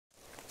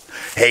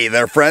Hey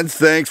there friends,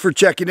 thanks for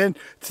checking in.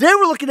 Today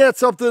we're looking at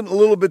something a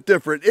little bit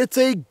different. It's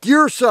a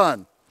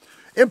Girsan,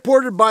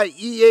 imported by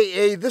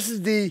EAA. This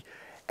is the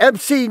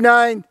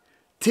MC9T.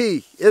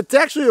 It's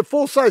actually a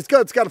full-size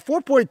gun. It's got a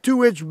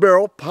 4.2 inch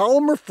barrel,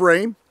 polymer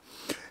frame,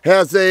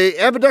 has a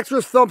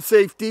ambidextrous thumb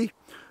safety,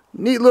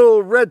 neat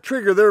little red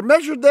trigger there.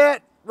 Measured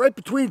that right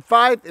between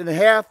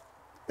 5.5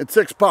 and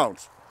 6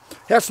 pounds.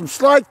 Has some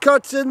slide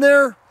cuts in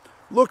there,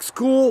 looks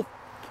cool,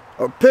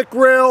 a pick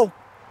rail,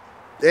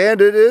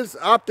 and it is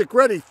optic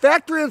ready.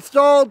 Factory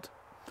installed,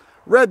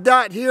 red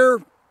dot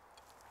here.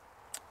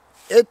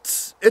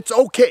 It's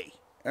okay.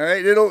 All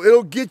right,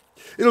 it'll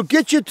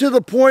get you to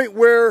the point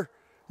where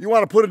you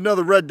want to put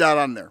another red dot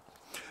on there.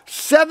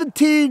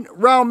 17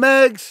 round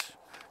mags,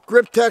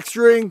 grip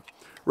texturing,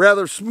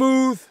 rather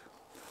smooth.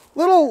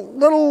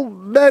 Little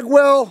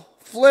magwell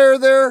flare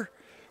there,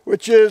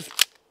 which is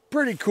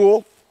pretty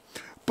cool.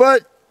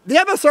 But the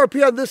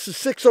MSRP on this is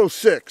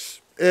 $606,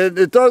 and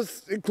it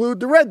does include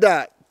the red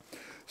dot.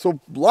 So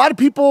a lot of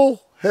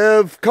people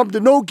have come to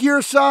know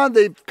Girsan.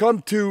 They've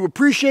come to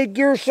appreciate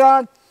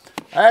Girsan.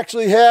 I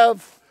actually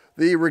have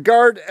the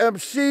Regard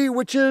MC,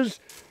 which is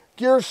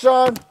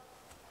Girsan.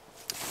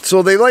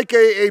 So they like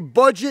a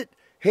budget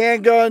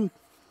handgun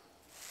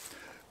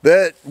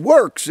that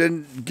works,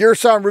 and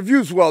Girsan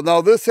reviews well.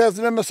 Now this has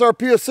an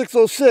MSRP of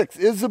 $606.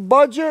 Is it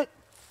budget?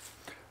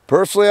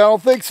 Personally, I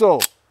don't think so.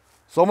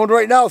 Someone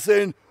right now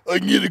saying, I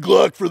can get a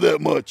Glock for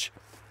that much.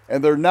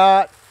 And they're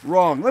not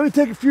wrong. Let me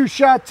take a few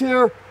shots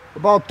here,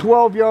 about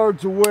 12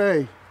 yards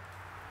away.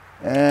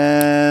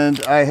 And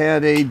I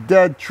had a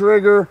dead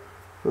trigger.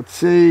 Let's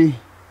see.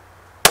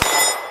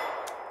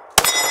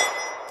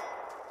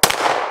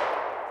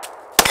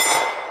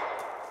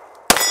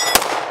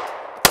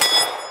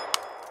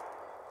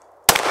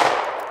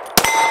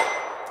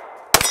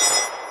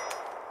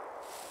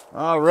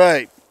 All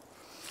right.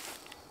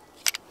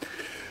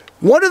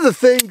 One of the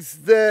things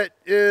that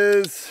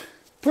is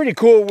pretty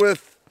cool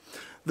with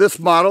this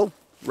model,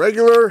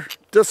 regular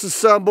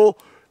disassemble,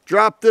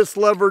 drop this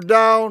lever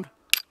down,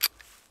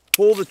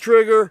 pull the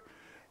trigger,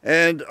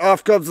 and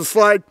off comes the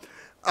slide.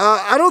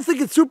 I don't think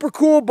it's super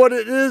cool, but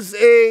it is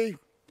a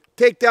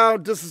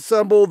takedown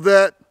disassemble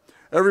that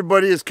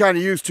everybody is kind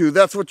of used to.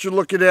 That's what you're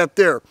looking at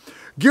there.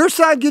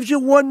 Girsan gives you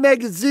one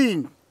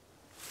magazine.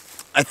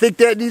 I think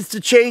that needs to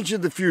change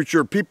in the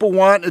future. People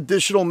want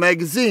additional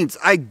magazines.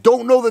 I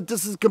don't know that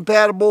this is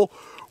compatible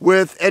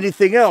with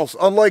anything else,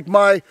 unlike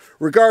my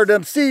Regard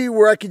MC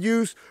where I could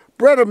use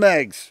Bretta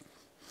mags.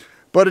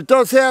 But it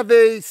does have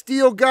a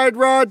steel guide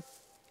rod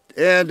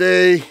and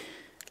a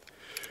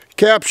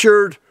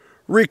captured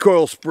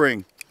recoil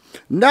spring.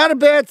 Not a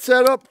bad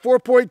setup,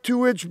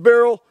 4.2 inch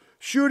barrel.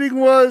 Shooting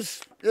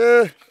was,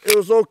 it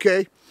was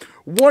okay.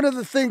 One of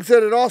the things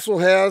that it also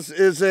has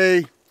is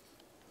a,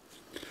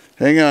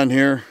 hang on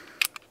here.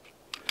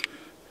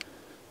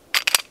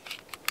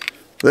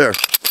 There.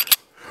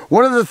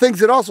 One of the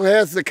things it also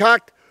has is a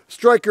cocked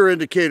striker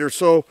indicator.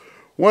 So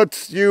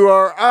once you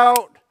are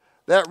out,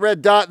 that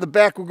red dot in the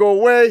back will go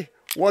away.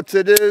 Once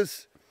it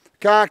is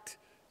cocked,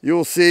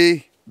 you'll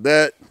see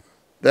that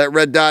that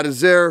red dot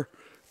is there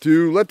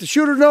to let the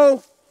shooter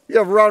know you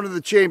have a round in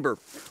the chamber.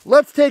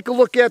 Let's take a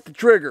look at the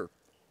trigger.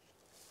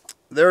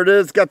 There it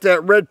is, got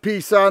that red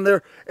piece on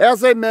there.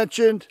 As I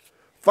mentioned,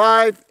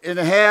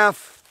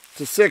 5.5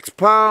 to 6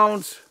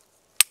 pounds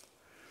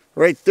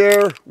right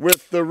there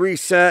with the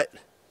reset.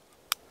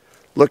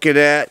 Looking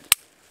at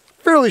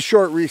fairly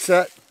short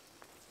reset.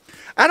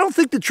 I don't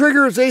think the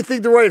trigger is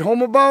anything to write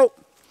home about.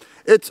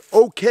 It's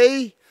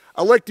okay.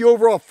 I like the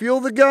overall feel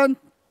of the gun,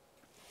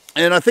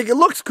 and I think it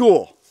looks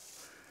cool.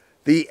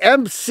 The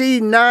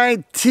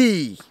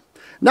MC9T.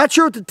 Not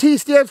sure what the T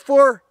stands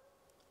for.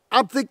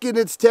 I'm thinking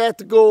it's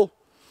tactical.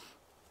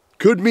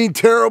 Could mean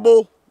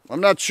terrible.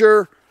 I'm not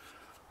sure.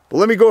 But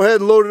let me go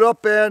ahead and load it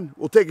up and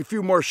we'll take a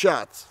few more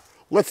shots.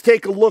 Let's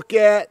take a look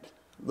at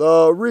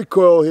the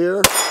recoil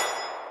here.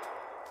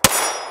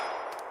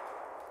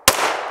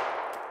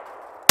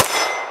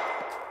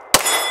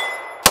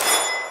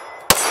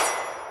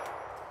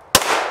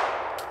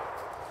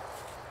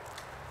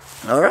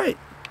 All right.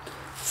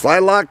 Slide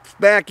locks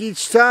back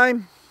each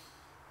time.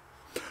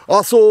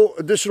 Also,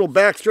 additional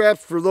back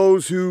straps for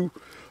those who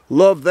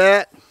love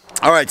that.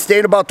 All right,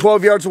 staying about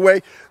 12 yards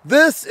away.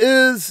 This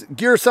is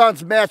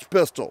Girsan's match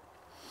pistol.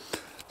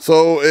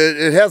 So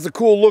it has a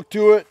cool look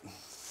to it.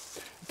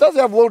 It does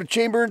have a loaded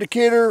chamber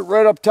indicator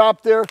right up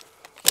top there.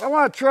 I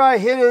want to try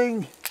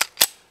hitting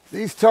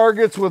these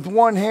targets with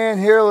one hand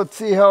here. Let's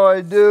see how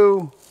I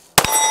do.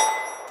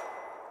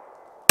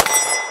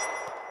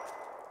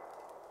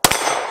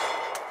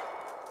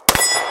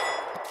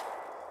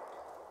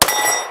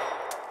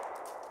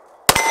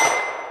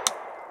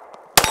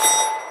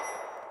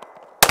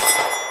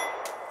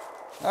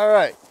 All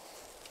right,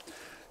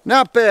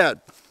 not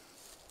bad.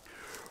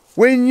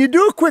 When you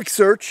do a quick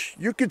search,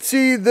 you can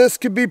see this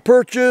could be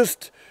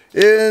purchased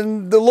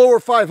in the lower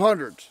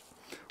 500s,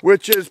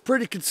 which is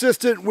pretty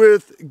consistent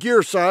with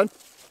Girsan.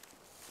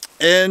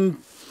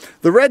 And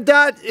The red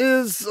dot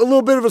is a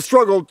little bit of a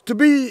struggle. To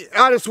be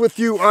honest with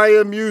you, I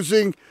am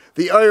using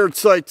the iron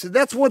sights. And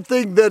that's one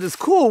thing that is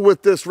cool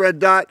with this red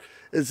dot,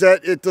 is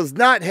that it does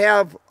not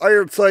have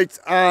iron sights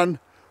on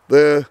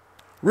the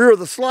rear of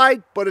the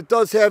slide, but it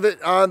does have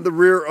it on the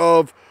rear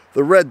of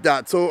the red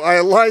dot. So I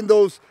align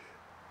those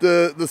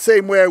the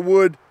same way I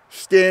would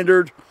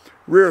standard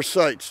rear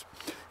sights.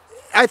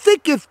 I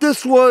think if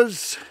this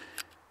was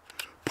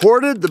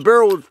ported, the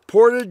barrel was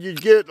ported,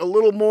 you'd get a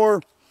little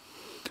more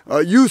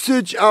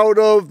usage out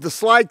of the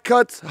slide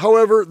cuts.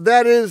 However,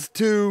 that is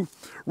to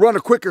run a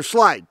quicker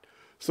slide.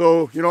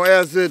 So, you know,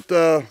 as it,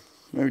 let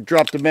me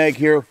drop the mag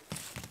here.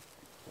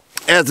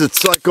 As it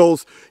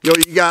cycles, you know,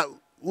 you got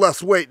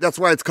less weight. That's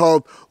why it's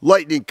called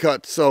lightning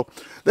cuts. So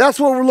that's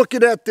what we're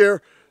looking at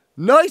there.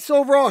 Nice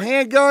overall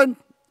handgun.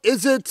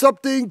 Is it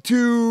something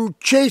to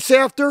chase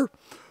after?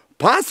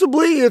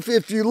 Possibly,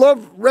 if you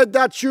love red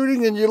dot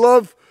shooting and you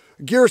love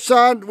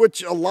Girsan,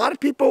 which a lot of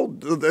people,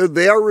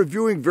 they are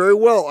reviewing very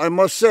well, I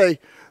must say,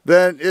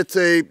 then it's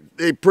a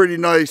pretty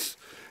nice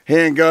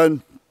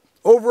handgun.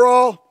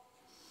 Overall,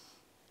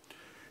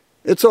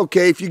 it's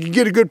okay. If you can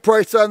get a good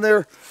price on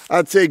there,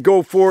 I'd say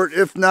go for it.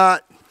 If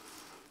not,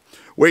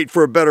 wait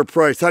for a better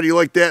price. How do you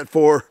like that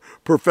for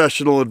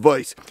professional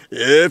advice?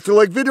 If you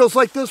like videos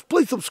like this,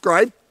 please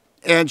subscribe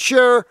and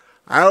share.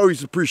 I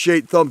always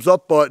appreciate thumbs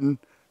up button.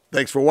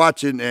 Thanks for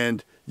watching,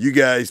 and you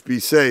guys be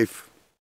safe.